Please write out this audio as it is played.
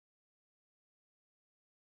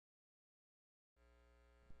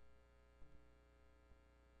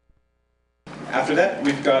After that,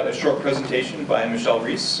 we've got a short presentation by Michele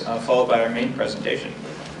Reese, followed by our main presentation.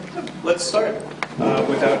 Let's start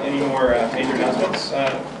without any more major announcements.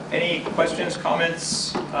 Any questions,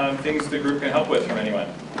 comments, things the group can help with from anyone?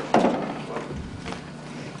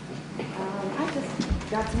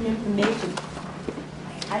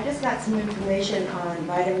 I just got some information on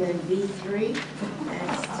vitamin B3, and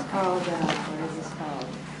it's called, what is this called?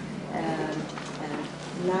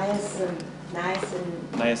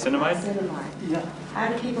 Niacinamide? Yeah. How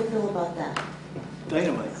do people feel about that?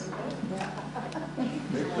 Dynamite.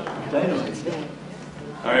 Dynamite.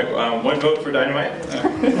 All right, one vote for dynamite.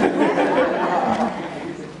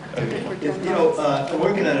 I'm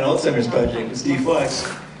working on an Alzheimer's project with Steve Fox,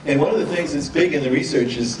 and one of the things that's big in the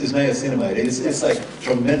research is niacinamide. It's like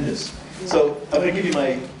tremendous. So I'm going to give you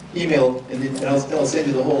my email, and I'll send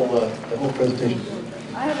you the whole presentation.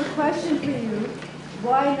 I have a question for you.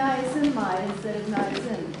 Why niacinamide instead of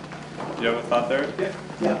niacin? Do you have a thought there?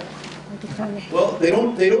 Yeah. Well, they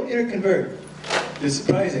don't interconvert. It's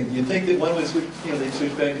surprising. You'd think that one would switch, they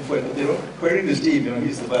switch back and forth, but they don't. According to Steve,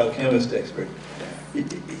 he's the biochemist expert.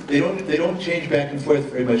 They don't change back and forth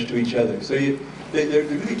very much to each other. So they're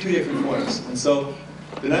really two different forms. And so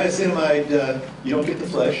the niacinamide, you don't get the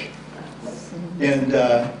flesh, and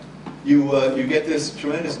you get this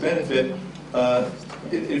tremendous benefit.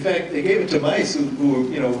 In fact, they gave it to mice who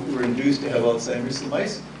were induced to have Alzheimer's. The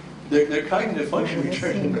mice, their cognitive function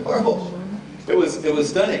returned to normal. It was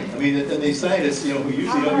stunning. I mean, and these scientists, who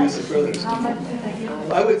usually don't use superlatives. How much do they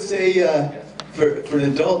give? I would say for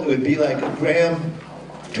an adult, it would be like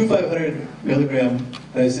 500 milligram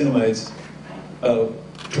niacinamides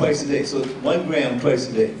twice a day. So 1 gram twice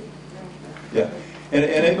a day. Yeah. And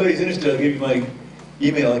anybody's interested, I'll give you my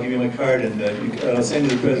email, I'll give you my card, and I'll send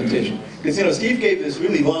you the presentation. Because, Steve gave this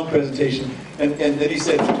really long presentation, and then I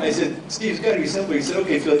said, Steve, it's got to be simple. He said,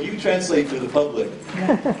 okay, Phil, you translate for the public.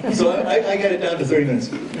 So I got it down to 30 minutes.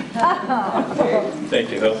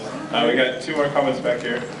 Thank you, Phil. We got 2 more comments back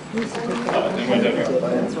here. And one down here.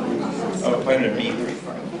 Oh, vitamin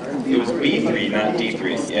B3. It was B3, not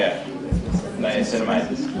D3. Yeah.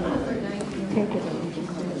 Niacinamide.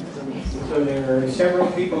 So there are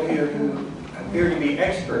several people here who appear to be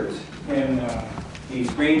experts in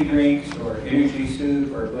these green drinks or energy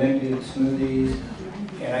soup or blended smoothies.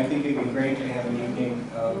 And I think it'd be great to have an evening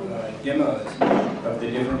of demos of the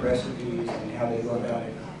different recipes and how they go about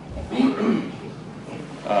it.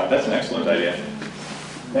 That's an excellent idea.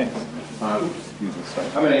 Thanks. I'm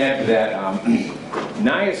going to add to that.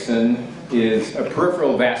 Niacin is a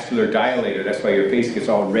peripheral vascular dilator. That's why your face gets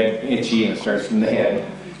all red and itchy, and it starts from the head.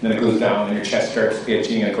 Then it goes down, and your chest starts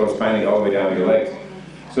itching, and it goes finally all the way down to your legs.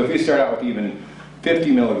 So if you start out with even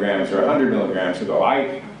 50 milligrams or 100 milligrams, you go,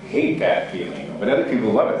 I hate that feeling, but other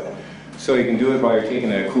people love it. So you can do it while you're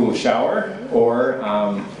taking a cool shower, or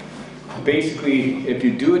basically, if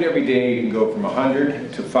you do it every day, you can go from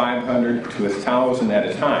 100 to 500 to 1,000 at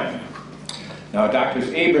a time. Now, Drs.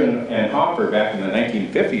 Abram and Hopper, back in the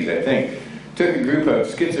 1950s, I think, took a group of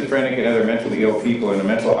schizophrenic and other mentally ill people in a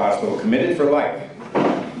mental hospital, committed for life,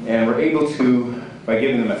 and were able to, by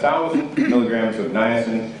giving them 1,000 milligrams of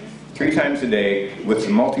niacin 3 times a day with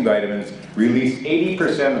some multivitamins, release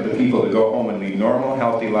 80% of the people that go home and lead normal,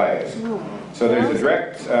 healthy lives. So there's a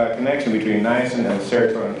direct connection between niacin and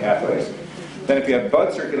serotonin pathways. Then if you have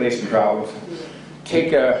blood circulation problems,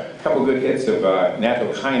 take a couple good hits of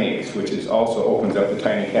nattokinase, which also opens up the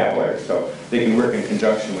tiny capillaries, so they can work in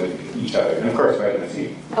conjunction with each other. And of course, vitamin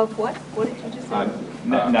C. Of what? What did you just say?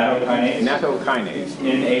 Nattokinase? Nattokinase.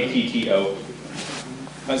 N-A-T-T-O.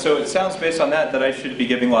 So it sounds, based on that I should be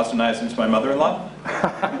giving lots of niacin to my mother-in-law?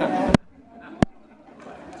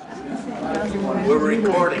 We're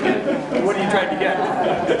recording it. What are you trying to get?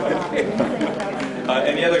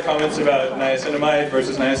 Any other comments about niacinamide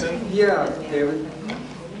versus niacin? Yeah, David.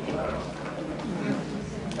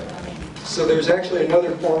 So there's actually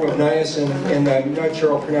another form of niacin, and I'm not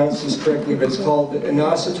sure I'll pronounce this correctly, but it's called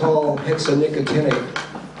inositol hexanicotinate.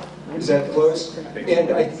 Is that close?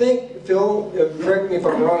 And I think, Phil, correct me if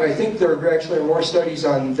I'm wrong, I think there are actually more studies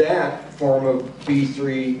on that form of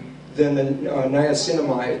B3 than the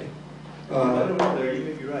niacinamide. I don't know there, you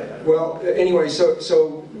may be right. Well, anyway, so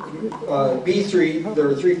B3, there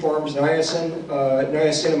are 3 forms, niacin,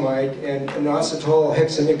 niacinamide, and inositol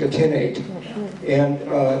hexanicotinate. And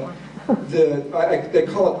they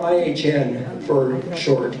call it IHN for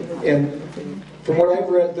short. And from what I've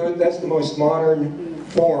read, that's the most modern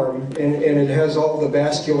form, and it has all the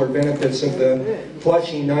vascular benefits of the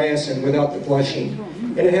flushing niacin without the flushing.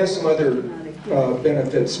 And it has some other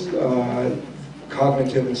benefits,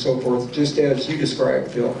 cognitive and so forth, just as you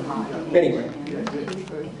described, Phil. Anyway.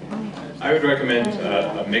 I would recommend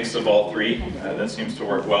a mix of all three. That seems to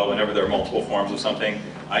work well whenever there are multiple forms of something.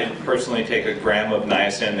 I personally take a gram of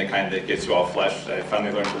niacin, the kind that gets you all flushed. I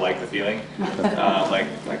finally learned to like the feeling,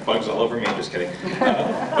 like bugs all over me. Just kidding.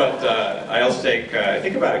 But I also take, I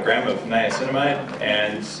think, about a gram of niacinamide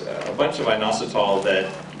and a bunch of inositol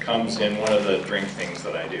that comes in one of the drink things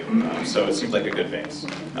that I do. So it seems like a good mix.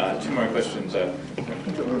 2 more questions.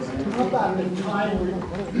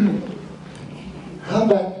 How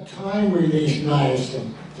about the time release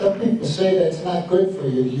niacin? Some people say that's not good for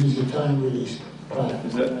you to use the time release product.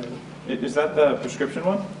 Is that the prescription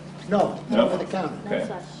one? No, No. over the counter. Okay.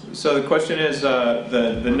 So the question is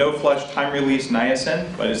the no flush time release niacin,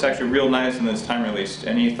 but it's actually real niacin that's time released.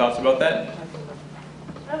 Any thoughts about that?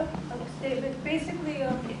 David, basically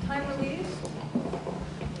time release.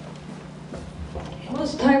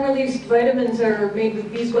 Most time-released vitamins are made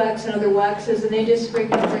with beeswax and other waxes, and they just break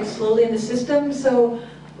down very slowly in the system. So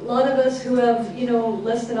a lot of us who have,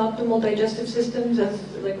 less than optimal digestive systems, as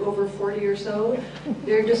like over 40 or so,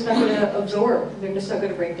 they're just not going to absorb. They're just not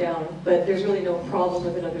going to break down. But there's really no problem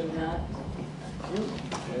with it other than that.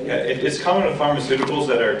 Yeah, it's common with pharmaceuticals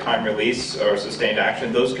that are time release or sustained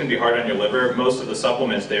action. Those can be hard on your liver. Most of the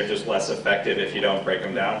supplements, they're just less effective if you don't break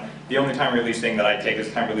them down. The only time release thing that I take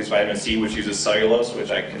is time release vitamin C, which uses cellulose,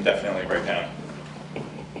 which I can definitely break down.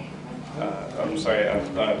 I'm sorry.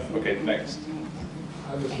 Okay, next.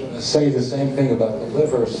 I was going to say the same thing about the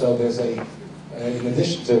liver. So there's in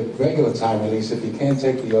addition to regular time release, if you can't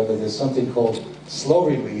take the other, there's something called slow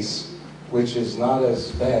release, which is not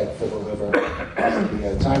as bad for the liver as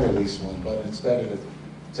the time release one, but it's better to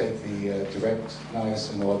take the direct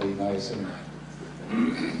niacin or the niacinamide.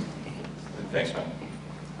 Thanks, man.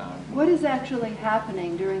 What is actually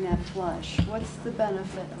happening during that flush? What's the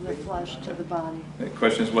benefit of the flush to the body? The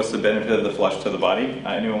question is, what's the benefit of the flush to the body?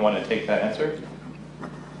 Anyone want to take that answer?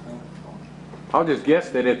 I'll just guess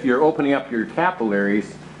that if you're opening up your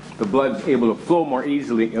capillaries, the blood's able to flow more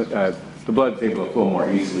easily. And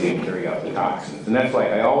carry out the toxins. And that's why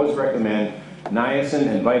I always recommend niacin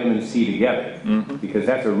and vitamin C together, because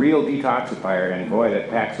that's a real detoxifier, and boy, that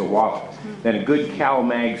packs a wallop. Then a good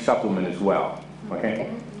CalMag supplement as well. Okay.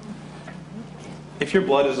 If your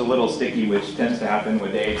blood is a little sticky, which tends to happen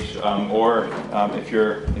with age, or if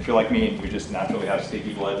you're like me, you just naturally have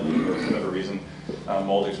sticky blood for whatever reason,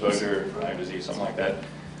 mold exposure, Lyme disease, something like that.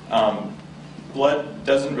 Blood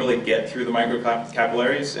doesn't really get through the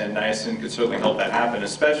microcapillaries, and niacin could certainly help that happen,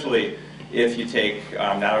 especially if you take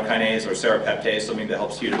nattokinase or serrapeptase, something that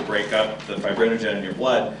helps you to break up the fibrinogen in your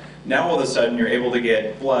blood. Now all of a sudden you're able to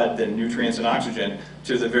get blood, then nutrients and oxygen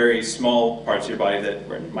to the very small parts of your body that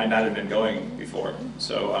might not have been going before.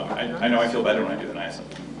 So I know I feel better when I do the niacin.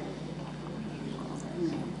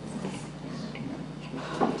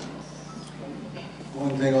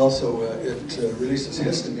 One thing also, it releases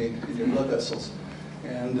histamine in your blood vessels,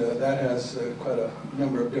 and that has quite a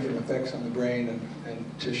number of different effects on the brain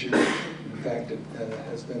and tissue. In fact, it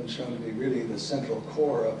has been shown to be really the central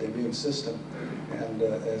core of the immune system, and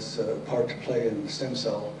has a part to play in stem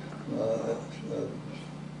cell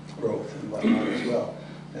growth and whatnot as well.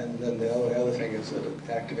 And then the other thing is that it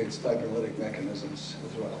activates fibrolytic mechanisms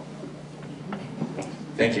as well.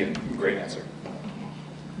 Thank you. Great answer.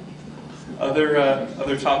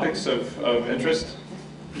 Other topics of interest?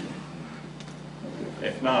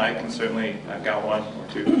 If not, I can certainly, I've got 1 or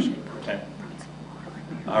 2 or 10.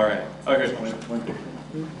 All right. Oh, here's one.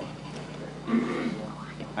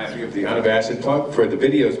 I have to give the unabashed plug for the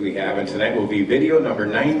videos we have, and tonight will be video number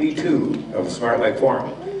 92 of the Smart Life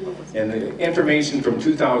Forum. And the information from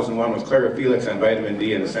 2001 with Clara Felix on vitamin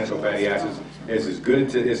D and essential fatty acids is as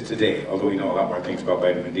good as today, although we know a lot more things about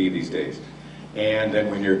vitamin D these days. And then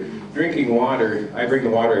when you're drinking water, I bring the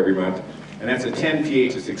water every month, and that's a 10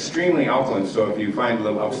 pH. It's extremely alkaline, so if you find a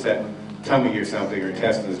little upset tummy or something or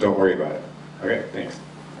intestines, don't worry about it. Okay, thanks.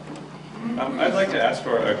 I'd like to ask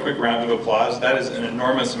for a quick round of applause. That is an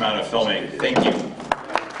enormous amount of filming. Thank you.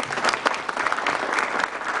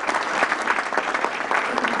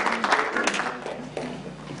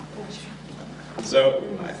 So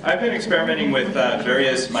I've been experimenting with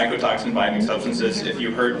various mycotoxin binding substances. If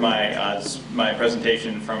you heard my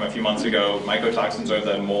presentation from a few months ago, mycotoxins are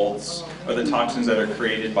the molds, or the toxins that are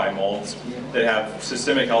created by molds that have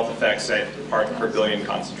systemic health effects at part per billion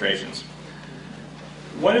concentrations.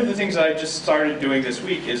 One of the things that I just started doing this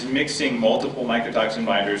week is mixing multiple mycotoxin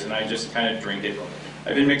binders, and I just kind of drink it.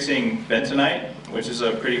 I've been mixing bentonite, which is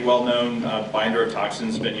a pretty well-known binder of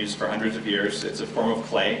toxins, been used for hundreds of years. It's a form of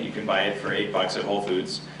clay. You can buy it for $8 at Whole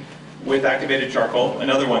Foods. With activated charcoal,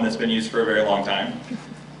 another one that's been used for a very long time.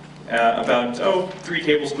 about 3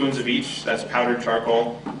 tablespoons of each, that's powdered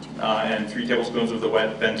charcoal, and 3 tablespoons of the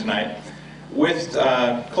wet bentonite, with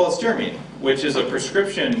cholestyramine, which is a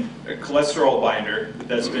prescription cholesterol binder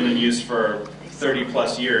that's been in use for 30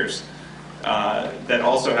 plus years, that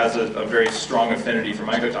also has a very strong affinity for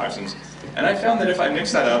mycotoxins. And I found that if I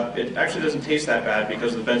mix that up, it actually doesn't taste that bad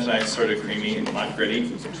because the bentonite is sort of creamy and not gritty.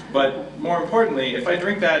 But more importantly, if I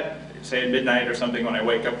drink that, say at midnight or something when I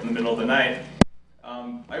wake up in the middle of the night,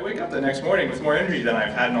 I wake up the next morning with more energy than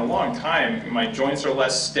I've had in a long time. My joints are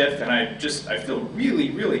less stiff, and I feel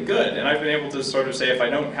really, really good. And I've been able to sort of say if I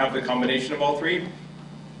don't have the combination of all three,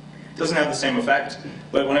 it doesn't have the same effect.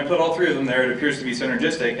 But when I put all 3 of them there, it appears to be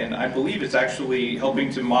synergistic, and I believe it's actually helping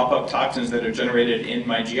to mop up toxins that are generated in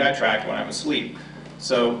my GI tract when I'm asleep.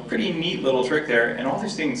 So pretty neat little trick there, and all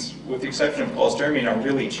these things, with the exception of cholestyramine, are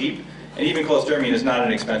really cheap. And even cholestyramine is not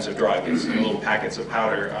an expensive drug. It's in little packets of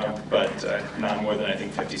powder, but not more than, I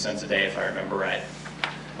think, 50 cents a day, if I remember right.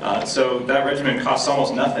 So that regimen costs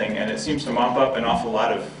almost nothing, and it seems to mop up an awful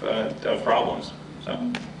lot of problems. So,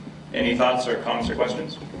 any thoughts or comments or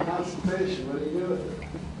questions? Constipation, what do you do with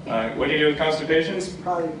it? What do you do with constipation? It's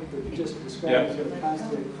probably, what you just described, is going to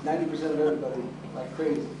constipate 90% of everybody like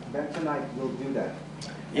crazy. Bentonite will do that.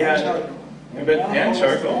 Yeah. And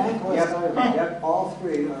charcoal. And cholestyramine. Yep, all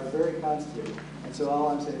 3 are very constipating. And so all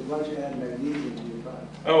I'm saying is, why don't you add magnesium to your product?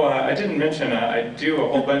 Oh, I didn't mention, I do a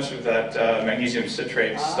whole bunch of that magnesium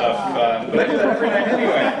citrate stuff, but I do that every night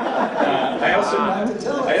anyway.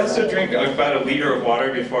 I also drink about 1 liter of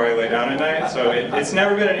water before I lay down at night, so it's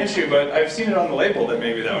never been an issue, but I've seen it on the label that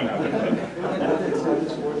maybe that would happen.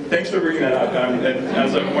 Thanks for bringing that up. And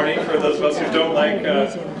as a warning for those of us who don't like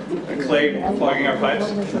clay clogging our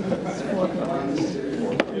pipes.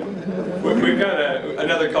 We've got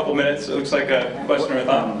another couple minutes. It looks like a question or a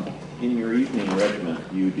thought. In your evening regimen,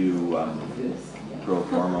 you do growth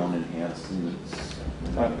hormone enhancements?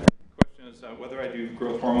 Question is whether I do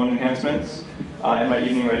growth hormone enhancements in my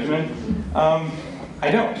evening regimen. I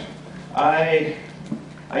don't. I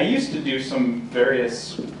used to do some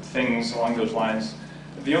various things along those lines.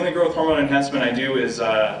 The only growth hormone enhancement I do is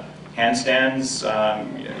handstands,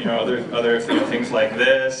 other things like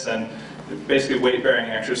this, and basically weight-bearing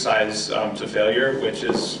exercise to failure, which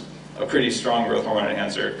is a pretty strong growth hormone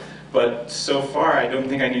enhancer. But so far, I don't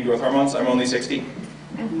think I need growth hormones. I'm only 60.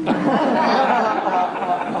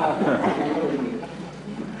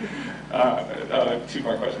 2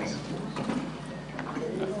 more questions.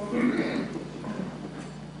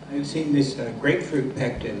 I've seen this grapefruit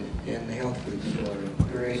pectin in the health food store in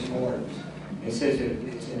various forms. It says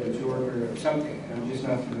it's an absorber of something. I'm just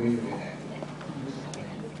not familiar with that.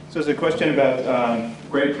 So it's a question about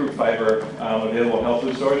grapefruit fiber available in health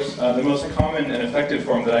food stores. The most common and effective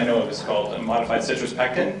form that I know of is called modified citrus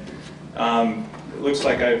pectin. It looks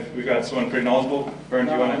like we've got someone pretty knowledgeable. Vern,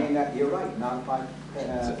 do you want to? You're right, modified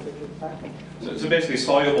citrus pectin. So basically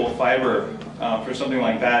soluble fiber for something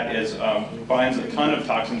like that is binds a ton of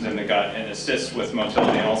toxins in the gut and assists with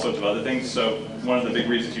motility and all sorts of other things. So one of the big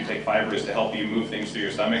reasons you take fiber is to help you move things through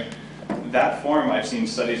your stomach. That form, I've seen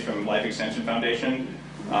studies from Life Extension Foundation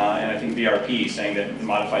and I think VRP saying that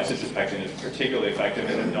modified citrus pectin is particularly effective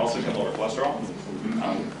and it also can lower cholesterol.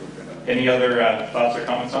 Any other thoughts or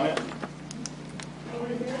comments on it?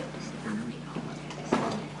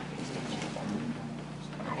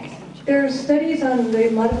 There are studies on the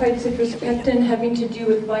modified citrus pectin having to do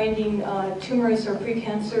with binding tumorous or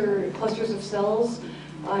precancer clusters of cells.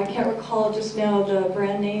 I can't recall just now the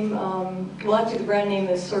brand name. Well, actually the brand name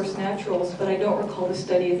is Source Naturals, but I don't recall the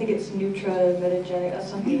study. I think it's Nutra-Metagenic or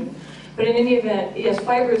something. But in any event, yes,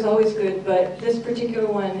 fiber is always good, but this particular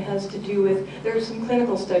one has to do with, there are some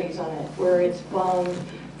clinical studies on it where it's bound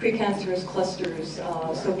precancerous clusters.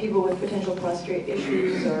 So people with potential prostate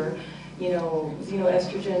issues or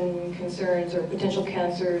xenoestrogen concerns or potential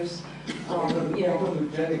cancers.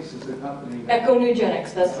 Econugenics is the company.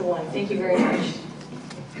 Econugenics, that's the one. Thank you very much.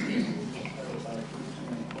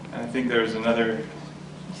 I think there's another.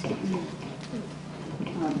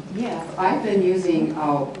 Yes, I've been using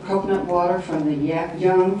coconut water from the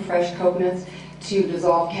young, fresh coconuts to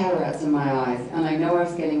dissolve cataracts in my eyes. And I know I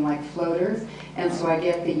was getting like floaters. And so I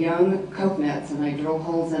get the young coconuts and I drill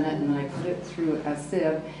holes in it and I put it through a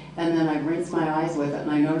sieve and then I rinse my eyes with it and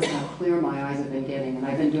I notice how clear my eyes have been getting. And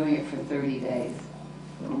I've been doing it for 30 days.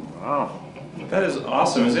 Wow. That is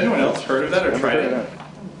awesome. Has anyone else heard of that or tried it?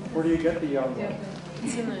 Where do you get the young one?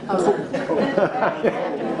 It's in the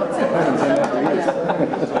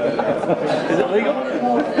Is it legal?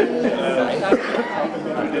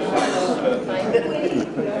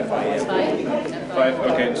 Fife?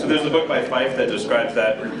 Okay, so there's a book by Fife that describes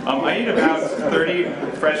that. I eat about 30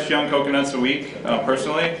 fresh young coconuts a week,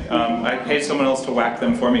 personally. I pay someone else to whack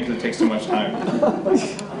them for me because it takes too much time.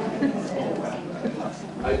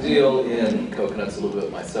 I deal in coconuts a little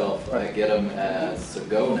bit myself. I get them as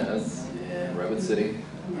sagonas in Redwood City.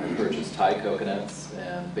 I purchase Thai coconuts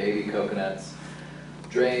and baby coconuts.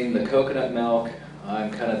 Drain the coconut milk.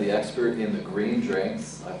 I'm kind of the expert in the green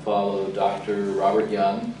drinks. I follow Dr. Robert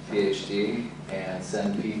Young, PhD, and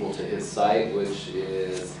send people to his site, which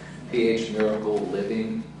is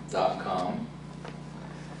phmiracleliving.com.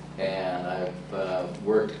 And I've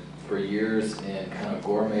worked for years in kind of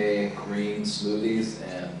gourmet green smoothies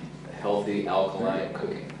and healthy alkaline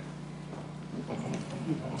cooking.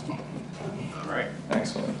 All right,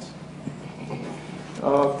 excellent.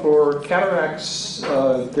 For cataracts,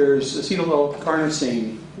 there's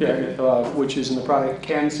acetyl-L-carnosine, which is in the product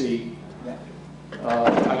Can-C.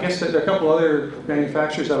 I guess there are a couple other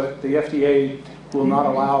manufacturers of it. The FDA will not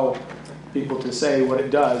allow people to say what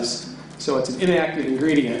it does, so it's an inactive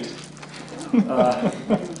ingredient.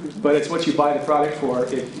 But it's what you buy the product for.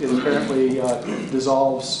 It apparently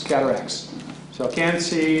dissolves cataracts. So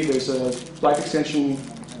Can-C, there's a life extension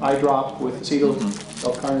eye drop with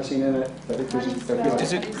acetyl-L-carnosine in it. I think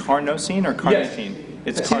Is it carnosine or carnitine?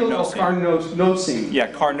 Yes. It's acetyl-L-carnosine.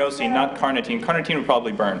 Yeah, carnosine, not carnitine. Carnitine would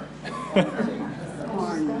probably burn.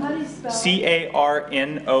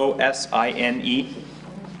 C-A-R-N-O-S-I-N-E.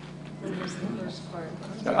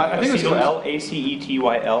 I think it's Acetyl-L,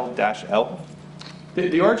 A-C-E-T-Y-L-L.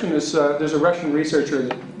 The origin is, there's a Russian researcher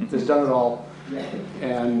that's done it all,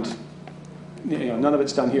 and none of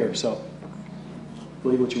it's done here, so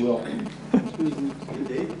believe what you will.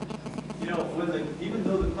 Even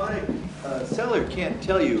though the product seller can't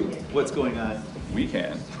tell you what's going on, we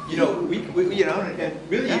can. And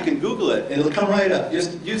really you can Google it and it'll come right up.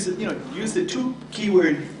 Just use use the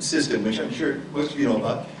 2-keyword system, which I'm sure most of you know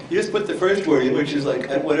about. You just put the first word in, which is like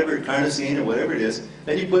whatever, carnosine or whatever it is.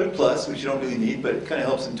 Then you put a plus, which you don't really need, but it kind of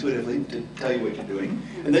helps intuitively to tell you what you're doing.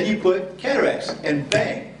 And then you put cataracts, and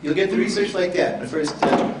bang, you'll get the research like that in the first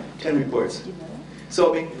 10 reports.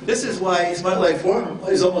 So, I mean, this is why Smart Life Forum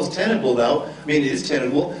is almost tenable now. I mean, it is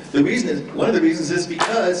tenable. The reason is, one of the reasons is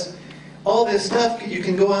because all this stuff, you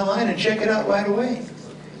can go online and check it out right away.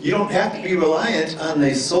 You don't have to be reliant on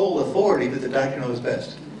the sole authority that the doctor knows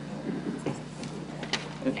best.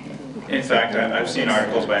 In fact, I've seen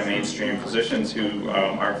articles by mainstream physicians who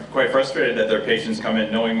are quite frustrated that their patients come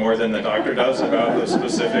in knowing more than the doctor does about the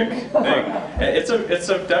specific thing. It's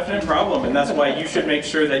a definite problem, and that's why you should make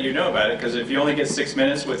sure that you know about it, because if you only get 6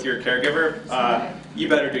 minutes with your caregiver, you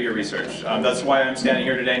better do your research. That's why I'm standing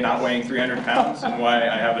here today not weighing 300 pounds, and why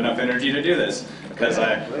I have enough energy to do this, because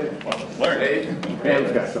I learned.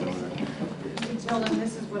 Tell them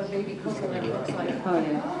this is what a baby coconut looks like. Oh,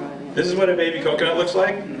 yeah. This is what a baby coconut looks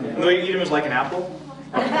like. And the way you eat them is like an apple.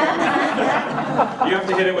 You have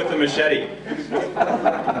to hit it with a machete.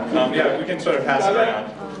 Yeah, we can sort of pass it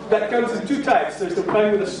around. That comes in 2 types. There's the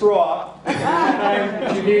kind with a straw,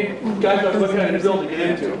 and you need, God knows what kind of bill to get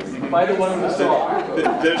into. Buy the one with a straw.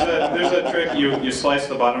 There's a trick. You slice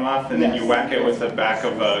the bottom off, and then you whack it with the back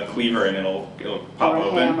of a cleaver, and it'll pop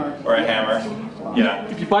open. Or a hammer. Yeah.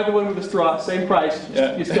 If you buy the one with the straw, same price.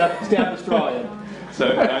 Yeah. You stab the straw in. So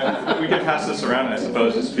we can pass this around, I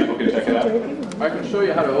suppose, so people can check it out. I can show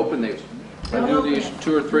you how to open these. I do these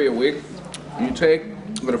 2 or 3 a week. You take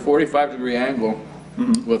at a 45-degree angle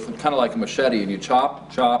with kind of like a machete, and you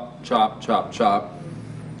chop, chop, chop, chop, chop,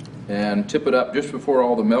 and tip it up just before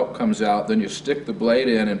all the milk comes out. Then you stick the blade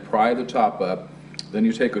in and pry the top up. Then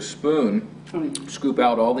you take a spoon, scoop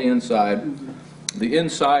out all the inside. The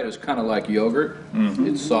inside is kind of like yogurt.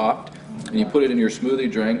 It's soft, and you put it in your smoothie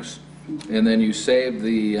drinks. And then you save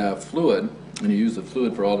the fluid, and you use the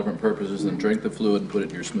fluid for all different purposes, and drink the fluid and put it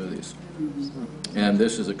in your smoothies. And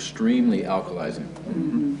this is extremely alkalizing.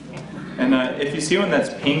 And if you see one that's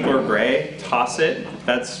pink or gray, toss it.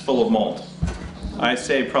 That's full of mold. I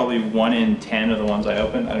say probably 1 in 10 of the ones I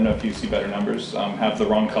open, I don't know if you see better numbers, have the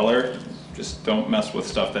wrong color. Just don't mess with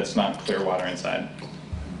stuff that's not clear water inside.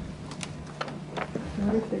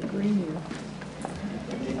 What if they're green?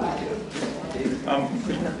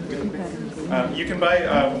 You can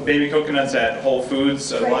buy baby coconuts at Whole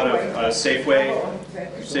Foods, a lot of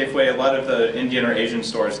Safeway, a lot of the Indian or Asian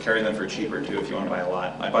stores carry them for cheaper too if you want to buy a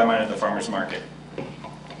lot. I buy mine at the farmer's market.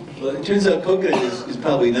 Well, it turns out coconut is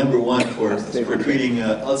probably #1 for treating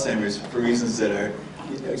Alzheimer's for reasons that are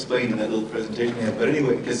explained in that little presentation we have. But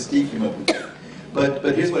anyway, because Steve came up with it.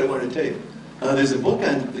 But here's what I wanted to tell you. There's a book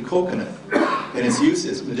on the coconut and its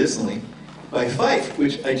uses medicinally. by Fife,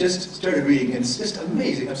 which I just started reading, and it's just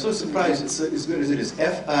amazing. I'm so surprised it's as good as it is.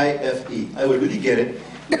 F-I-F-E. I would really get it.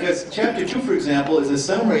 Because chapter 2, for example, is a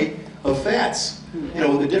summary of fats. You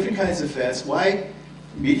know, the different kinds of fats. Why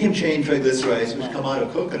medium chain triglycerides, which come out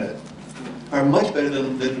of coconut, are much better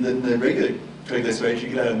than the regular triglycerides you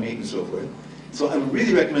get out of meat and so forth. So I would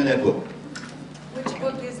really recommend that book. Which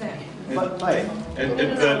book is that? Mike.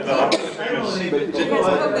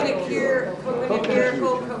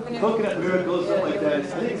 Coconut Miracle, something like that. I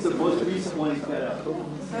think it's the most recent one he's got out.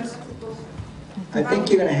 I think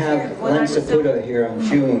you're going to have Len Saputo here in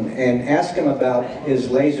June and ask him about his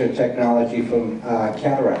laser technology from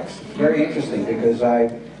cataracts. Very interesting because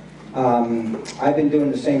I've been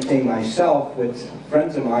doing the same thing myself with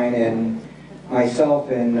friends of mine and myself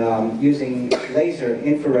and using laser,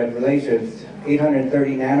 infrared lasers,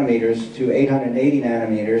 830 nanometers to 880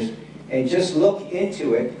 nanometers, and just look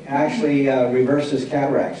into it, actually reverses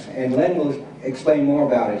cataracts. And Len will explain more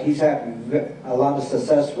about it. He's had a lot of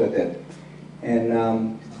success with it.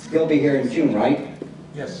 And he'll be here in June, right?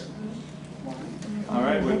 Yes. All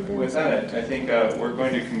right, with that, I think we're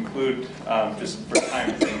going to conclude, just for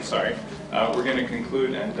time thing, sorry. We're going to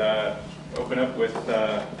conclude and open up with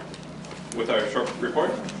our short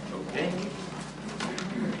report. Okay.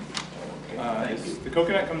 The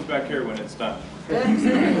coconut comes back here when it's done. That's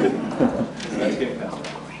getting past.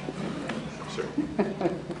 Sure.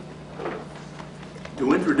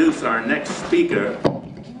 To introduce our next speaker,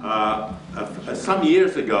 some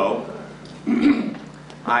years ago,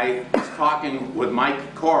 I was talking with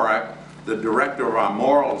Mike Cora, the director of our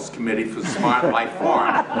morals committee for Smart Life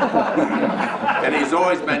Farm. And he's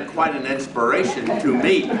always been quite an inspiration to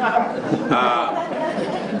me,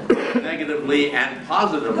 negatively and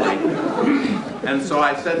positively. And so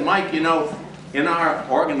I said, Mike, you know, in our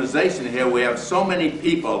organization here, we have so many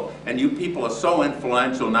people, and you people are so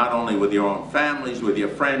influential, not only with your own families, with your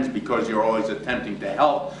friends, because you're always attempting to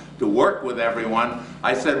help, to work with everyone.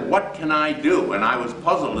 I said, what can I do? And I was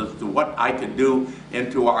puzzled as to what I could do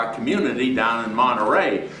into our community down in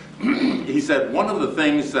Monterey. He said, one of the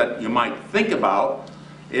things that you might think about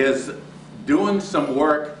is doing some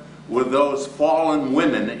work with those fallen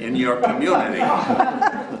women in your community.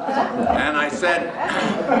 And I said,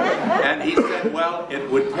 and he said, well, it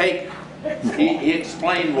would take, he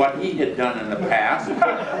explained what he had done in the past. And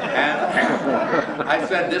I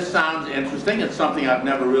said, this sounds interesting. It's something I've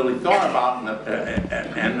never really thought about.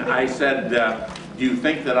 And I said, do you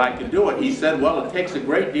think that I can do it? He said, well, it takes a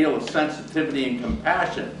great deal of sensitivity and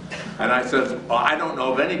compassion. And I said, well, I don't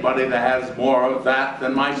know of anybody that has more of that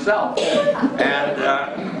than myself.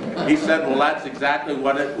 And he said, well, that's exactly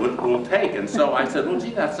what it will take. And so I said, well,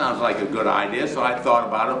 gee, that sounds like a good idea. So I thought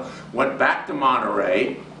about it, went back to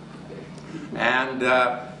Monterey, and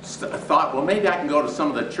thought, well, maybe I can go to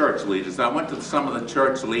some of the church leaders. I went to some of the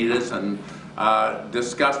church leaders and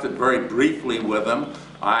discussed it very briefly with them.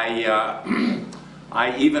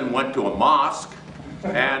 I even went to a mosque,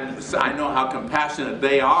 and I know how compassionate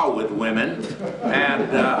they are with women. And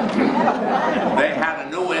they had a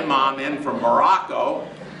new imam in from Morocco,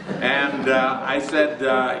 and I said,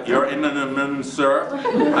 "Your imam, sir."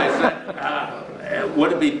 I said,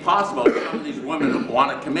 "Would it be possible if some of these women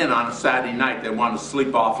want to come in on a Saturday night? They want to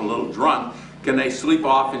sleep off a little drunk. Can they sleep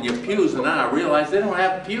off in your pews?" And then I realized they don't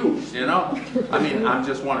have pews, you know? I mean, I'm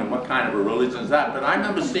just wondering what kind of a religion is that. But I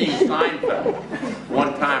remember seeing Seinfeld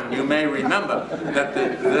one time, and you may remember that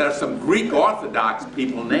there are some Greek Orthodox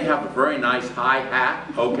people, and they have a very nice high hat,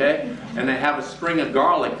 okay? And they have a string of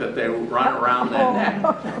garlic that they run around their neck.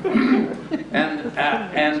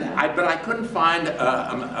 But I couldn't find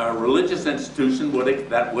a religious institution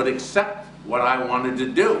that would accept what I wanted to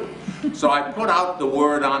do. So I put out the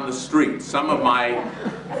word on the street. Some of my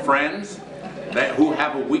friends who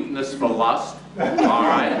have a weakness for lust, all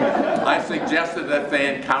right, I suggested that if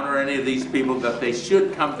they encounter any of these people that they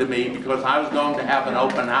should come to me because I was going to have an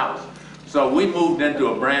open house. So we moved into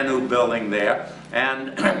a brand new building there,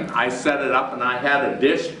 and I set it up, and I had a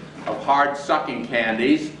dish of hard sucking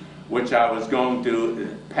candies, which I was going to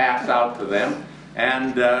pass out to them.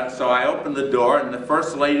 And so I opened the door, and the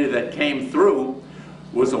first lady that came through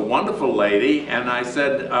was a wonderful lady, and I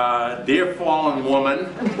said, "Dear fallen woman,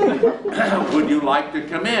 would you like to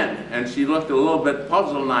come in?" And she looked a little bit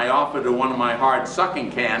puzzled, and I offered her one of my hard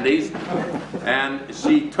sucking candies, and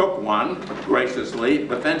she took one graciously,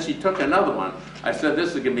 but then she took another one. I said,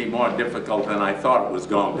 "This is going to be more difficult than I thought it was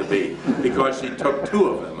going to be," because she took two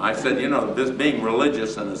of them. I said, "You know, this being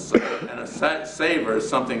religious and a savor is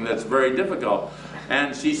something that's very difficult."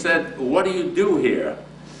 And she said, "What do you do here?"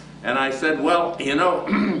 And I said, "Well, you know,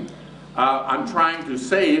 I'm trying to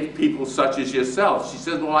save people such as yourself. She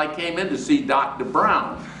said, well, I came in to see Dr.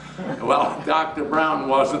 Brown. Well, Dr. Brown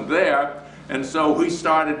wasn't there, and so we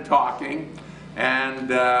started talking,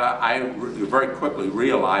 and I very quickly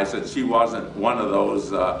realized that she wasn't one of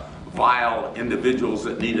those vile individuals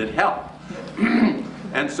that needed help.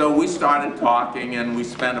 And so we started talking, and we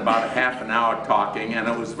spent about a half an hour talking, and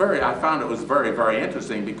I found it was very, very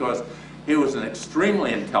interesting, because he was an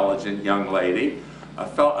extremely intelligent young lady,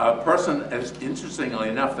 a person, as interestingly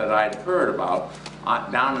enough, that I'd heard about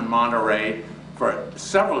down in Monterey for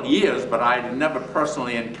several years, but I'd never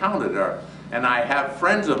personally encountered her. And I have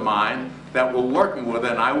friends of mine that were working with her,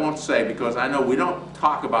 and I won't say, because I know we don't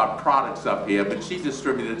talk about products up here, but she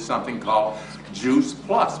distributed something called Juice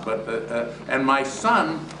Plus. And my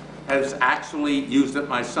son has actually used it.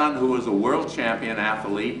 My son, who is a world champion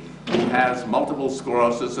athlete, who has multiple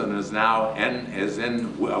sclerosis and is now is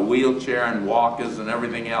in a wheelchair and walkers and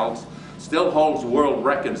everything else, still holds world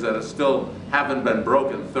records that still haven't been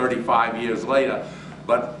broken 35 years later.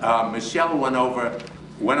 But Michele went over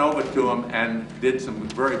to him and did some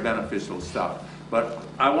very beneficial stuff. But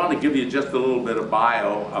I want to give you just a little bit of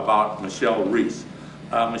bio about Michele Reese.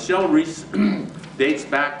 Michele Reese dates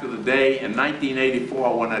back to the day in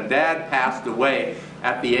 1984 when her dad passed away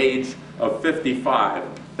at the age of 55.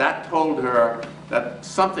 That told her that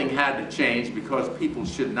something had to change, because people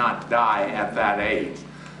should not die at that age.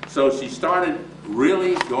 So she started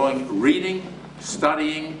really reading,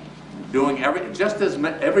 studying, doing just as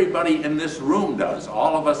everybody in this room does.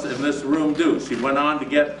 All of us in this room do. She went on to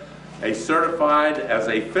get certified as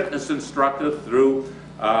a fitness instructor through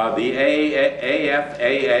the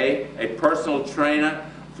AFAA, a personal trainer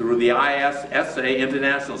through the ISSA,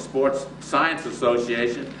 International Sports Science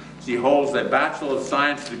Association. She holds a Bachelor of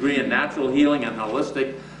Science degree in Natural Healing and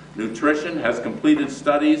Holistic Nutrition, has completed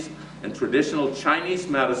studies in traditional Chinese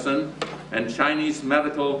medicine and Chinese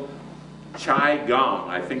medical Qigong,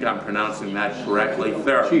 I think I'm pronouncing that correctly,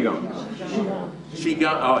 therapy.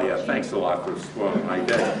 Qigong, oh yeah, thanks a lot for spoiling my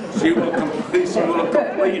day. She will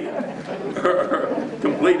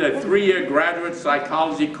complete a 3-year graduate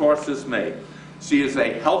psychology course this May. She is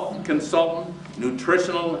a health consultant,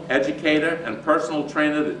 nutritional educator, and personal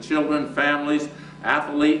trainer to children, families,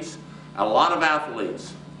 athletes, a lot of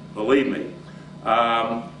athletes, believe me.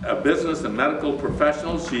 A business and medical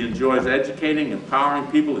professional. She enjoys educating, empowering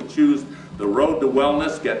people to choose the road to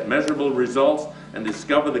wellness, get measurable results, and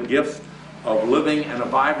discover the gifts of living in a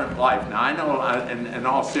vibrant life. Now, I know, in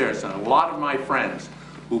all seriousness, a lot of my friends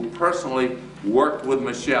who personally worked with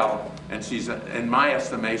Michele, and she's, in my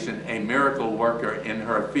estimation, a miracle worker in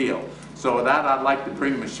her field. So with that, I'd like to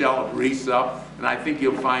bring Michele Reese up, and I think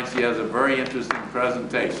you'll find she has a very interesting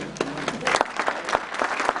presentation.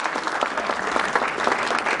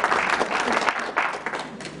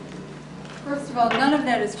 First of all, none of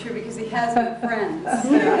that is true, because he has no friends.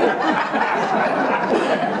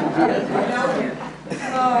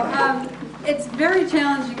 It's very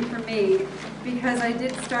challenging for me, because I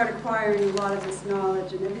did start acquiring a lot of this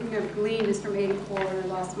knowledge, and everything I've gleaned is from '84 when I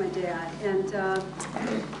lost my dad. And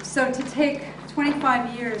so to take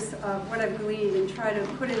 25 years of what I've gleaned and try to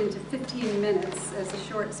put it into 15 minutes as a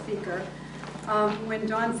short speaker, when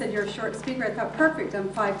Dawn said you're a short speaker, I thought, perfect, I'm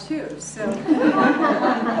 5'2", so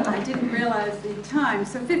I didn't realize the time.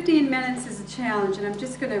 So 15 minutes is a challenge, and I'm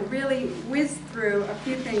just going to really whiz through a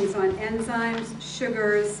few things on enzymes,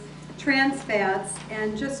 sugars, trans fats,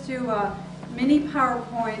 and just do a mini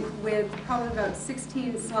PowerPoint with probably about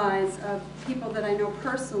 16 slides of people that I know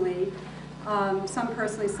personally, some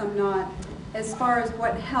personally, some not, as far as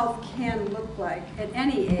what health can look like at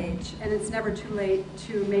any age, and it's never too late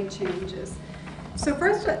to make changes. So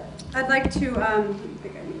first, I'd like to, I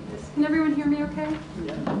think I need this. Can everyone hear me okay?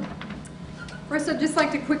 Yeah. First, I'd just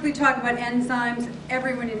like to quickly talk about enzymes.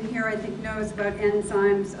 Everyone in here, I think, knows about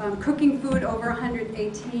enzymes. Cooking food over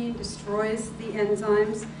 118 destroys the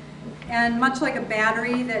enzymes. And much like a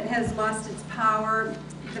battery that has lost its power,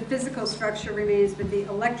 the physical structure remains, but the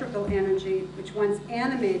electrical energy, which once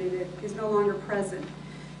animated it, is no longer present.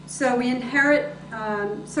 So we inherit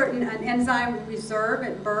an enzyme reserve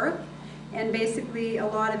at birth, and basically a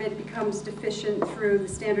lot of it becomes deficient through the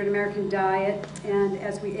standard American diet, and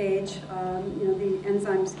as we age, the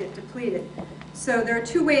enzymes get depleted. So there are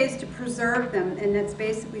two ways to preserve them, and that's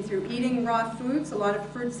basically through eating raw foods, a lot of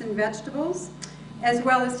fruits and vegetables, as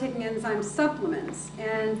well as taking enzyme supplements.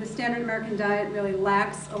 And the standard American diet really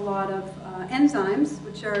lacks a lot of enzymes,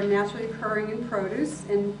 which are naturally occurring in produce,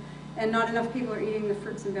 and not enough people are eating the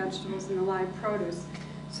fruits and vegetables and the live produce.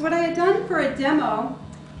 So what I had done for a demo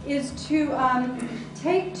is to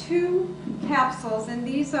take 2 capsules, and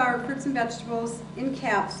these are fruits and vegetables in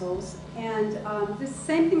capsules, and the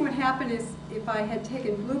same thing would happen is if I had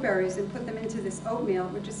taken blueberries and put them into this oatmeal,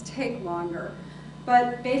 it would just take longer.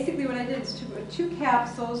 But basically what I did is to put 2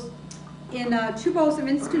 capsules in 2 bowls of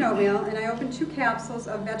instant oatmeal, and I opened 2 capsules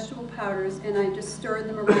of vegetable powders, and I just stirred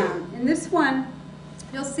them around. In this one,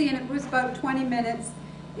 you'll see, and it was about 20 minutes,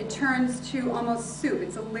 it turns to almost soup.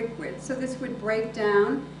 It's a liquid. So this would break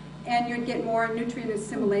down, and you'd get more nutrient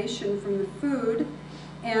assimilation from the food,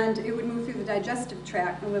 and it would move through the digestive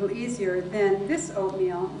tract a little easier than this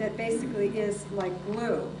oatmeal that basically is like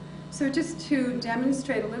glue. So just to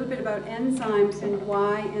demonstrate a little bit about enzymes and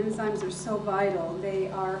why enzymes are so vital. They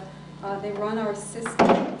run our system,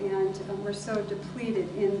 and we're so depleted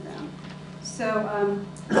in them. So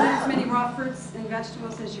eat as many raw fruits and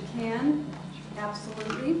vegetables as you can,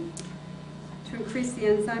 absolutely, to increase the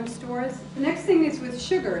enzyme stores. The next thing is with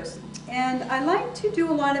sugars. And I like to do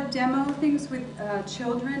a lot of demo things with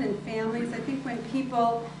children and families. I think when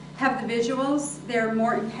people have the visuals, they're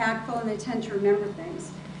more impactful and they tend to remember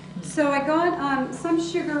things. So I got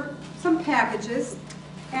some packages.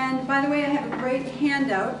 And by the way, I have a great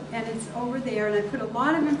handout, and it's over there, and I put a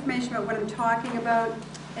lot of information about what I'm talking about,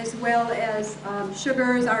 as well as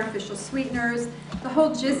sugars, artificial sweeteners. The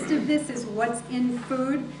whole gist of this is what's in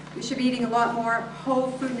food. We should be eating a lot more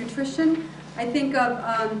whole food nutrition. I think of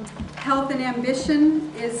health and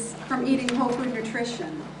ambition is from eating whole food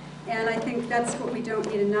nutrition, and I think that's what we don't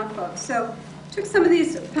eat enough of. So took some of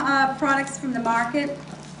these products from the market.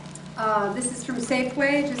 This is from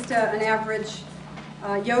Safeway, just an average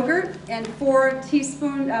yogurt, and 4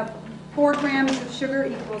 grams of sugar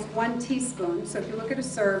equals 1 teaspoon. So if you look at a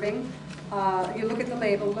serving, you look at the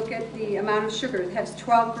label, look at the amount of sugar. It has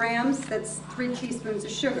 12 grams, that's 3 teaspoons of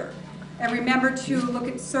sugar. And remember to look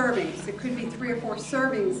at servings. It could be 3 or 4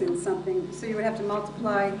 servings in something, so you would have to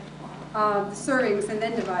multiply the servings and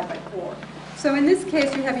then divide by 4. So in this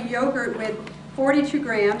case, you have a yogurt with 42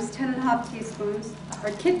 grams, 10.5 teaspoons, or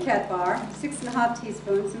a Kit Kat bar, 6.5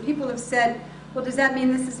 teaspoons. And people have said, well, does that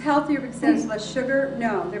mean this is healthier because it has less sugar?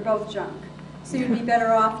 No, they're both junk. So you'd be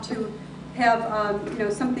better off to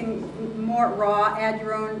have something more raw, add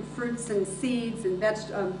your own fruits and seeds and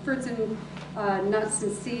fruits and nuts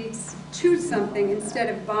and seeds to something instead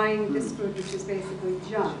of buying this food, which is basically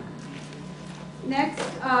junk. Next,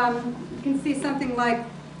 you can see something like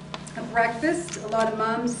a breakfast. A lot of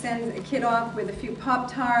moms send a kid off with a few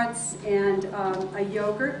Pop-Tarts and a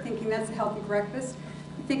yogurt, thinking that's a healthy breakfast.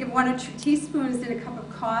 You think of 1 or 2 teaspoons in a cup of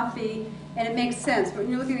coffee, and it makes sense. But when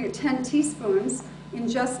you're looking at 10 teaspoons in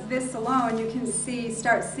just this alone, you can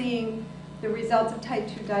start seeing the results of type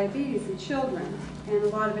 2 diabetes in children. And a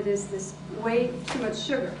lot of it is this way too much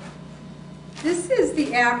sugar. This is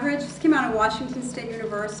the average. This came out of Washington State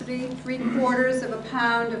University, 3/4 of a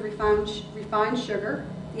pound of refined sugar.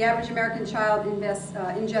 The average American child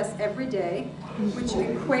ingests every day, which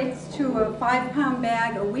equates to a 5-pound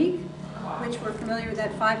bag a week, which we're familiar with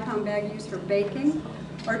that 5-pound bag used for baking,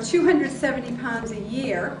 or 270 pounds a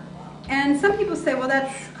year. And some people say, well,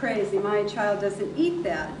 that's crazy. My child doesn't eat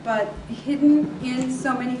that. But hidden in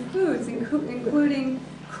so many foods, including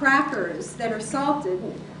crackers that are salted,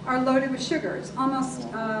 are loaded with sugar. It's almost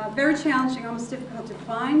very challenging, almost difficult to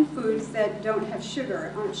find foods that don't have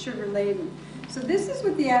sugar, aren't sugar-laden. So this is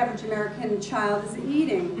what the average American child is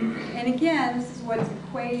eating. And again, this is what's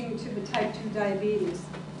equating to the type 2 diabetes.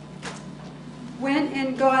 Went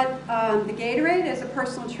and got the Gatorade as a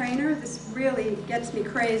personal trainer. This really gets me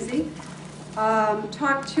crazy.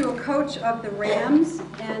 Talked to a coach of the Rams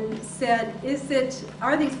and said,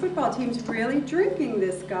 are these football teams really drinking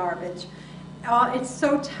this garbage? It's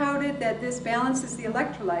so touted that this balances the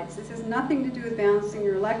electrolytes. This has nothing to do with balancing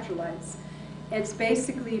your electrolytes. It's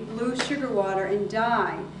basically blue sugar water and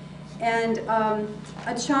dye. And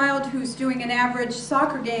a child who's doing an average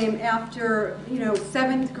soccer game after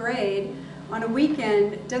 7th grade on a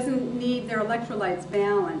weekend doesn't need their electrolytes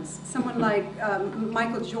balanced. Someone like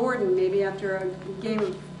Michael Jordan, maybe after a game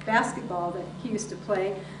of basketball that he used to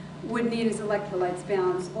play, would need his electrolytes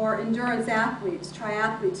balanced. Or endurance athletes,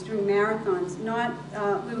 triathletes doing marathons, not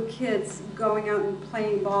little kids going out and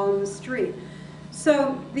playing ball in the street.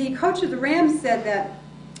 So the coach of the Rams said that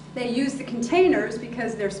they use the containers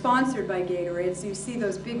because they're sponsored by Gatorade. So you see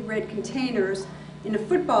those big red containers in a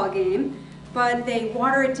football game, but they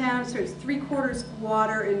water it down so it's 3/4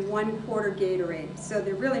 water and 1/4 Gatorade. So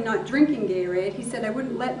they're really not drinking Gatorade. He said, I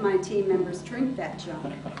wouldn't let my team members drink that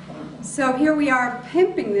junk. So here we are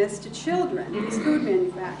pimping this to children, these food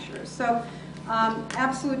manufacturers. So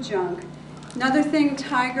absolute junk. Another thing,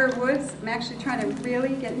 Tiger Woods, I'm actually trying to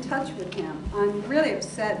really get in touch with him. I'm really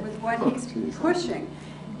upset with what he's pushing.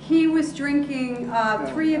 He was drinking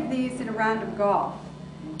 3 of these in a round of golf.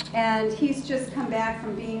 And he's just come back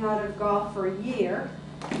from being out of golf for a year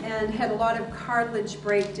and had a lot of cartilage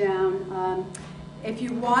breakdown. If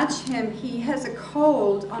you watch him, he has a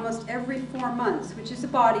cold almost every 4 months, which is a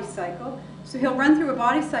body cycle. So he'll run through a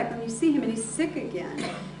body cycle and you see him and he's sick again.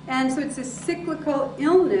 And so it's a cyclical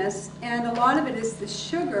illness, and a lot of it is the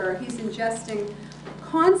sugar he's ingesting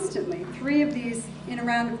constantly, 3 of these in a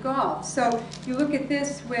round of golf. So you look at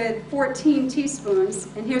this with 14 teaspoons,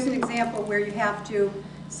 and here's an example where you have to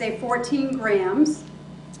say 14 grams.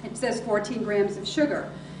 It says 14 grams of sugar.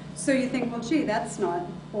 So you think, well, gee, that's not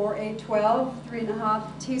 4, 8, 12,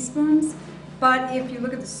 3.5 teaspoons. But if you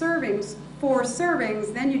look at the servings, 4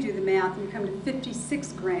 servings, then you do the math and you come to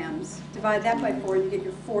 56 grams. Divide that by 4 and you get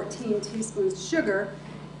your 14 teaspoons of sugar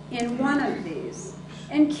in one of these.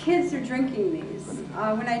 And kids are drinking these.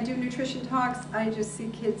 When I do nutrition talks, I just see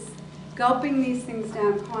kids gulping these things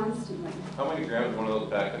down constantly. How many grams is one of those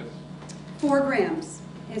packets? 4 grams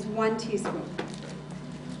is 1 teaspoon.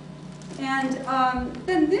 And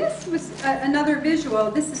then this was another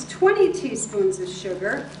visual. This is 20 teaspoons of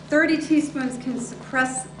sugar. 30 teaspoons can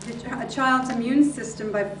suppress a child's immune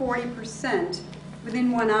system by 40%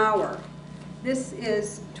 within 1 hour. This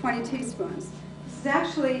is 20 teaspoons. This is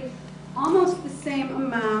actually almost the same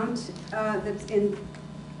amount that's in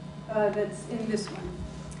this one.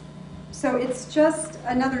 So it's just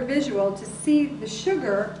another visual to see the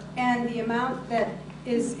sugar and the amount that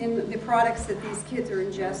is in the products that these kids are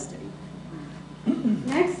ingesting.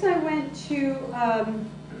 Next, I went to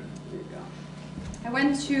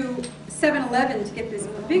 7-Eleven to get this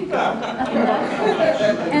big book.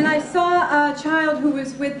 And I saw a child who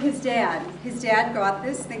was with his dad. His dad got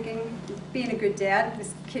this, thinking, being a good dad,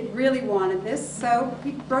 this kid really wanted this, so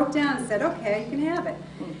he broke down and said, okay, you can have it.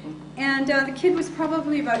 And the kid was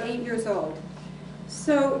probably about 8 years old.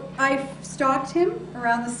 So I stalked him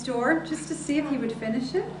around the store just to see if he would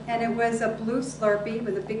finish it, and it was a blue Slurpee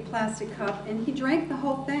with a big plastic cup, and he drank the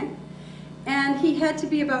whole thing. And he had to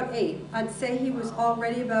be about 8. I'd say he was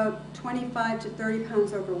already about 25 to 30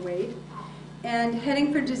 pounds overweight and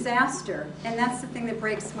heading for disaster. And that's the thing that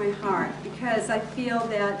breaks my heart, because I feel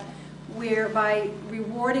that by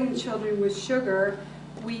rewarding children with sugar,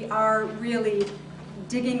 we are really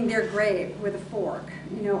digging their grave with a fork,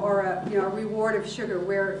 or a reward of sugar.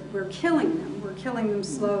 We're killing them. We're killing them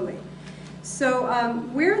slowly. So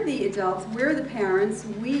we're the adults, we're the parents,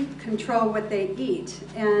 we control what they eat.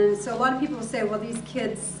 And so a lot of people will say, well, these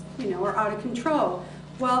kids, are out of control.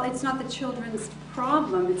 Well, it's not the children's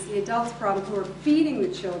problem, it's the adults' problem who are feeding the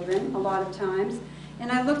children a lot of times.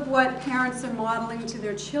 And I look what parents are modeling to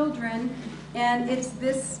their children, and it's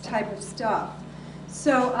this type of stuff.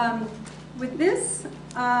 So with this,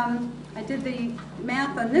 I did the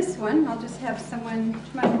math on this one. I'll just have someone, do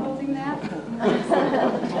you mind holding that?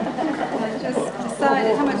 I just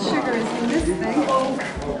decided how much sugar is in this thing.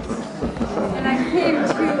 And I came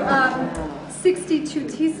to 62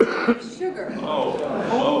 teaspoons of sugar.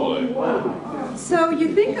 So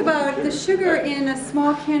you think about the sugar in a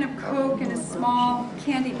small can of Coke and a small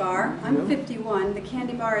candy bar. I'm 51. The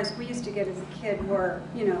candy bars we used to get as a kid were,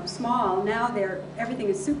 small. Now everything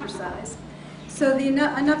is supersized. So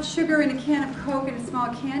enough sugar in a can of Coke and a small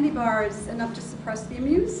candy bar is enough to suppress the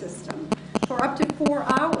immune system for up to 4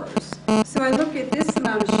 hours. So I look at this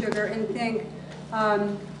amount of sugar and think,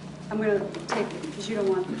 I'm going to take it because you don't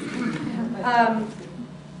want this.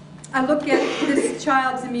 I look at this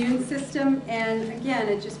child's immune system, and again,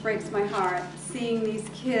 it just breaks my heart. Seeing these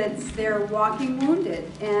kids, they're walking wounded,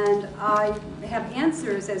 and I have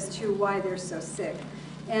answers as to why they're so sick.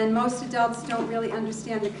 And most adults don't really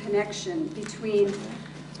understand the connection between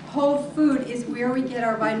whole food is where we get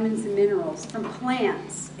our vitamins and minerals, from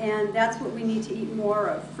plants, and that's what we need to eat more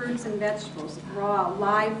of, fruits and vegetables, raw,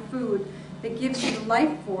 live food that gives you the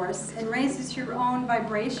life force and raises your own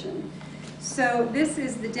vibration. So this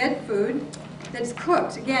is the dead food that's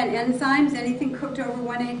cooked. Again, enzymes, anything cooked over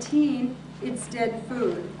 118, it's dead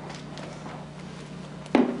food.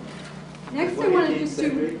 Next I want to just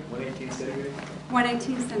do 118 centigrade?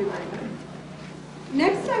 118 centigrade.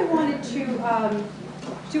 Next I wanted to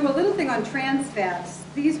do a little thing on trans fats.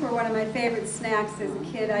 These were one of my favorite snacks as a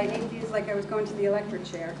kid. I ate these like I was going to the electric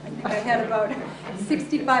chair. I think I had about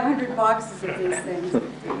 6,500 boxes of these things.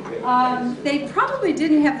 They probably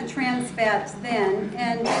didn't have the trans fats then,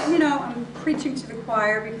 and I'm preaching to the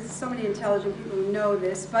choir because so many intelligent people who know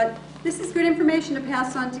this, but this is good information to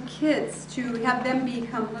pass on to kids, to have them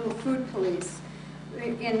become little food police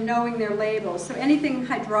in knowing their labels. So anything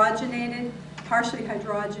hydrogenated, partially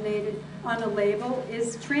hydrogenated on a label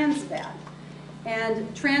is trans fat.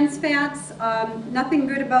 And trans fats, nothing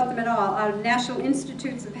good about them at all. Our National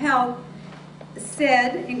Institutes of Health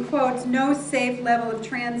said, in quotes, no safe level of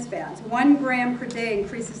trans fats. 1 gram per day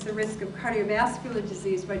increases the risk of cardiovascular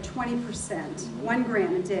disease by 20%. 1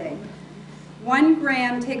 gram a day. 1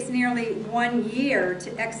 gram takes nearly 1 year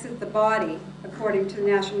to exit the body, according to the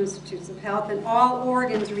National Institutes of Health, and all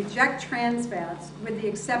organs reject trans fats with the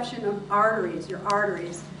exception of arteries, your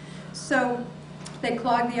arteries. So they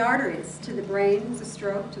clog the arteries to the brain, it's a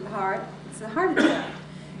stroke, to the heart, it's a heart attack.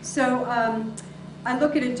 So I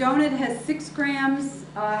look at a donut, it has 6 grams,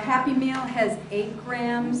 Happy Meal has 8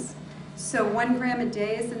 grams, so 1 gram a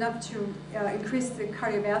day is enough to increase the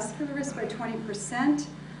cardiovascular risk by 20%.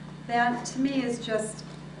 That, to me, is just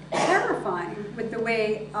terrifying with the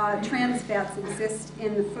way trans fats exist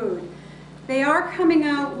in the food. They are coming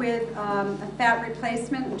out with a fat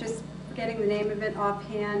replacement, I'm just forgetting the name of it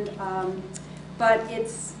offhand, but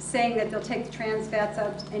it's saying that they'll take the trans fats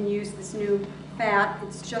out and use this new fat.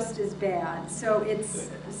 It's just as bad. So it's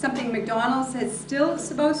something McDonald's is still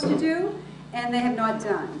supposed to do, and they have not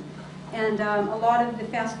done. And a lot of the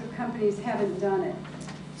fast food companies haven't done it.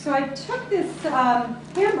 So I took this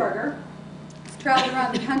hamburger, traveled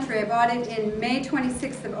around the country. I bought it in May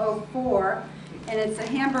 26th of '04, and it's a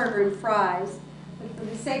hamburger and fries. But for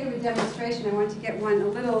the sake of a demonstration, I wanted to get one a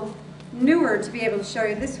little newer to be able to show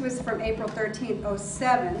you. This was from April 13th,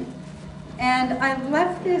 '07. And I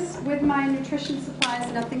left this with my nutrition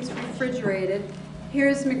supplies, nothing's refrigerated.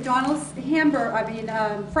 Here's McDonald's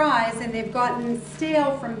fries, and they've gotten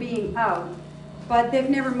stale from being out, but they've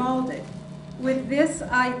never molded. With this,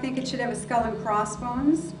 I think it should have a skull and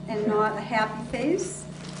crossbones and not a happy face.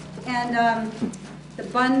 And the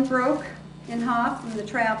bun broke in half from the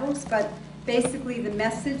travels, but basically the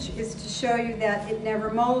message is to show you that it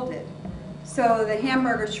never molded. So the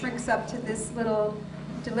hamburger shrinks up to this little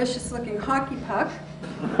delicious looking hockey puck,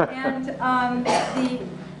 and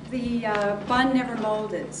the bun never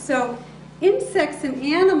molded. So insects and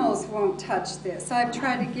animals won't touch this. I've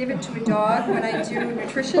tried to give it to a dog when I do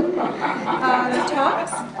nutrition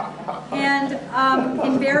talks, and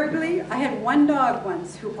invariably, I had one dog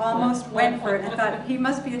once who almost went for it. I thought, he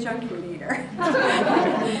must be a junk food eater.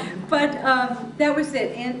 But that was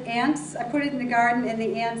it. And ants, I put it in the garden, and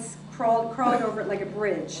the ants crawled over it like a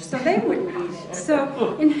bridge, so they wouldn't eat it.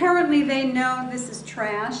 So inherently they know this is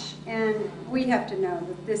trash, and we have to know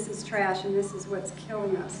that this is trash and this is what's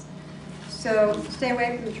killing us. So stay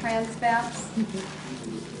away from the trans fats.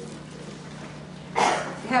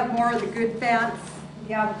 Have more of the good fats,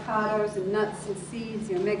 the avocados and nuts and seeds,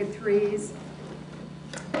 the omega-3s.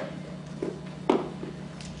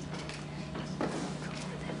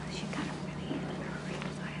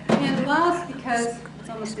 And last, because it's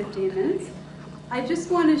almost 15 minutes, I just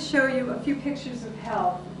want to show you a few pictures of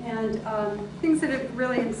health and things that have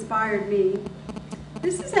really inspired me.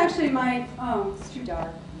 This is actually my, oh, it's too dark.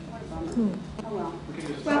 What a bummer. Oh well.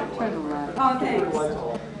 Oh,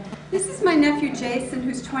 thanks. This is my nephew Jason,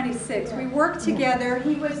 who's 26. We worked together.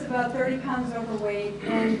 He was about 30 pounds overweight,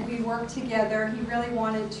 and we worked together. He really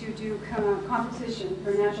wanted to do competition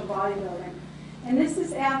for national bodybuilding. And this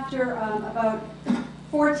is after about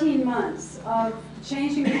 14 months of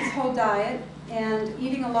changing his whole diet and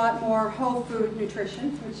eating a lot more whole food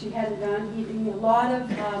nutrition, which he hadn't done, eating a lot of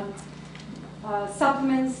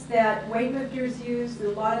supplements that weightlifters use, and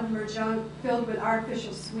a lot of them are junk, filled with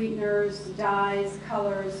artificial sweeteners, dyes,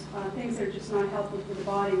 colors, things that are just not helpful for the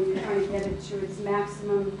body when you're trying to get it to its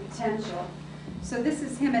maximum potential. So this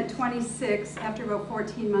is him at 26 after about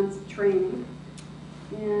 14 months of training.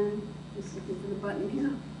 And just looking for the button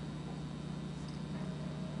here.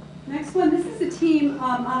 Next one, this is a team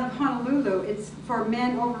out of Honolulu. It's for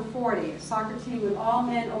men over 40, a soccer team with all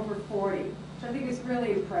men over 40, which I think is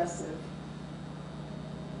really impressive.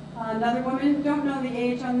 Another woman, don't know the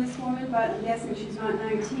age on this woman, but I'm guessing she's not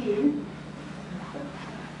 19.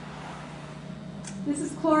 This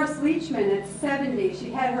is Cloris Leachman at 70.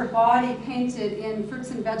 She had her body painted in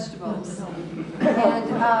fruits and vegetables.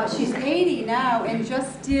 And she's 80 now and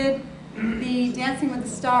just did the Dancing with the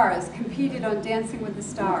Stars, competed on Dancing with the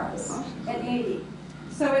Stars at 80.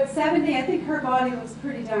 So at 70, I think her body looks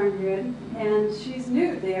pretty darn good, and she's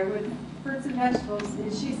nude there with fruits and vegetables,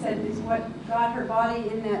 and she said is what got her body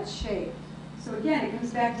in that shape. So again, it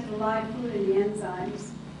comes back to the live food and the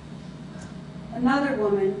enzymes. Another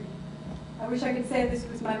woman, I wish I could say this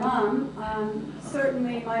was my mom.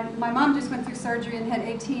 Certainly, my mom just went through surgery and had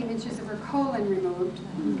 18 inches of her colon removed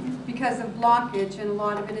because of blockage, and a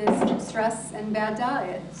lot of it is stress and bad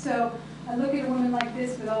diet. So I look at a woman like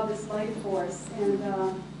this with all this life force, and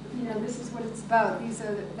you know, this is what it's about. These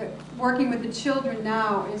are working with the children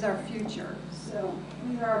now is our future. So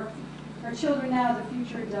these are our children now, the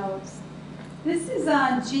future adults. This is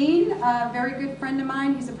Gene, a very good friend of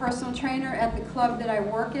mine. He's a personal trainer at the club that I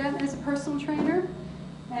work at as a personal trainer.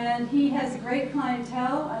 And he has a great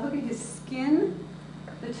clientele. I look at his skin,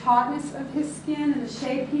 the tautness of his skin and the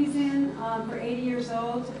shape he's in for 80 years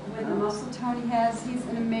old with the muscle tone he has. He's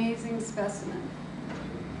an amazing specimen.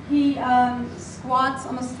 He squats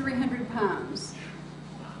almost 300 pounds.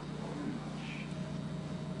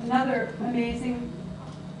 Another amazing,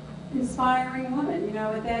 inspiring woman, you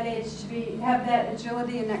know, at that age to have that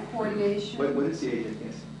agility and that coordination. What is the age of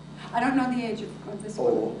this? I don't know the age of this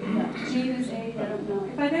one. Yeah. Gene is 80, I don't know.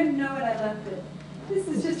 If I didn't know it, I left it. This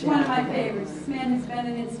is just one of my favorites. This man has been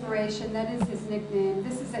an inspiration. That is his nickname.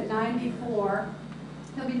 This is at 94.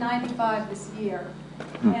 He'll be 95 this year.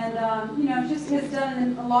 And, you know, just has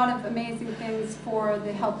done a lot of amazing things for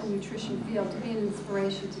the health and nutrition field to be an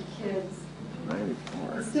inspiration to kids.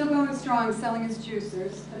 He's still going strong selling his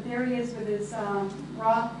juicers, but there he is with his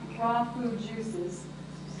raw food juices.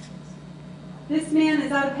 This man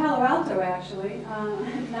is out of Palo Alto, actually,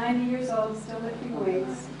 90 years old, still lifting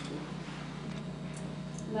weights.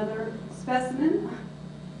 Another specimen,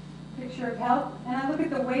 picture of health. And I look at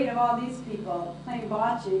the weight of all these people playing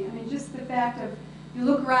bocce. I mean, just the fact of, you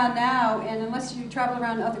look around now, and unless you travel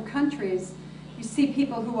around other countries, you see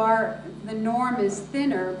people who are, the norm is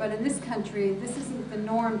thinner, but in this country, this isn't the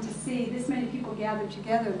norm to see this many people gathered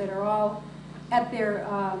together that are all at their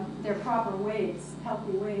proper weights,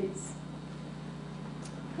 healthy weights.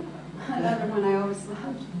 Another one I always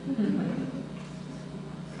loved.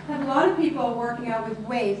 I have a lot of people working out with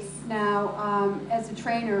weights now as a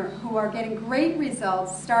trainer who are getting great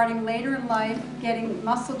results starting later in life, getting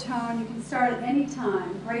muscle tone. You can start at any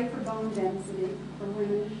time. Great for bone density for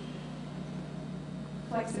women.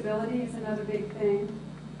 Flexibility is another big thing.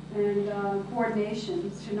 And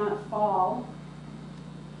coordination to not fall.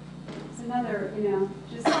 It's another, you know,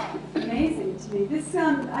 just amazing to me. This,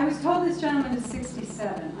 I was told this gentleman is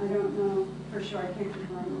 67. I don't know for sure. I can't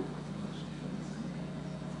confirm that.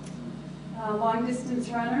 Long distance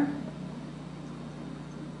runner.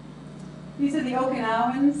 These are the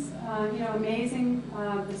Okinawans, you know, amazing.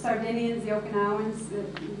 The Sardinians, the Okinawans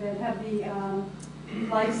that have the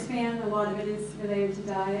lifespan. A lot of it is related to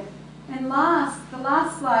diet. And the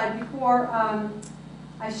last slide before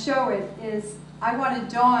I show it is I wanted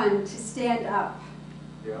Dawn to stand up.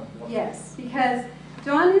 Yeah. Yes, because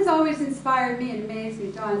Dawn has always inspired me and amazed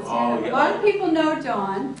me. Dawn stand up. A lot of people know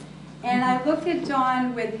Dawn, and I looked at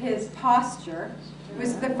Dawn with his posture. It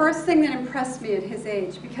was the first thing that impressed me at his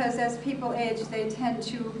age, because as people age, they tend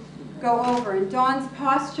to go over. And Dawn's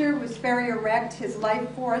posture was very erect. His life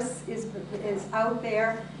force is out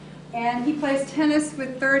there. And he plays tennis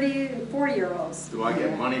with 30 and 40-year-olds. Do I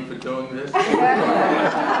get money for doing this?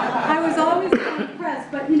 I was always impressed.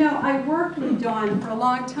 But, you know, I worked with Dawn for a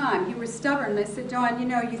long time. He was stubborn. I said, Dawn, you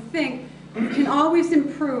know, you think you can always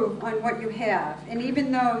improve on what you have. And even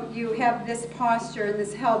though you have this posture and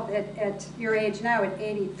this health at your age now at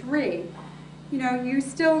 83, you know, you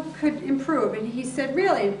still could improve. And he said,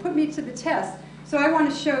 really, and put me to the test. So I want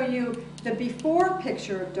to show you the before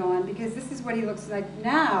picture of Dawn, because this is what he looks like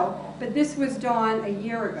now, but this was Dawn a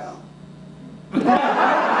year ago.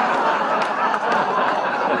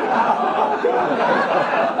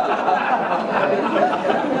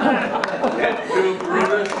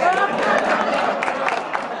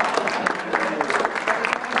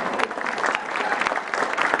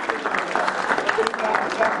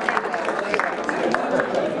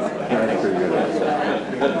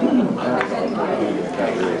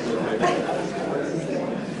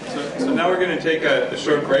 So now we're going to take a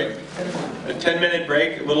short break, a 10-minute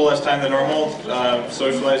break, a little less time than normal,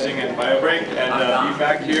 socializing and bio break, and be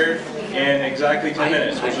back here in exactly 10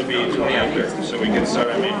 minutes, which will be 20 after, so we can start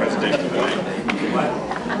our main presentation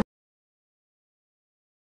tonight.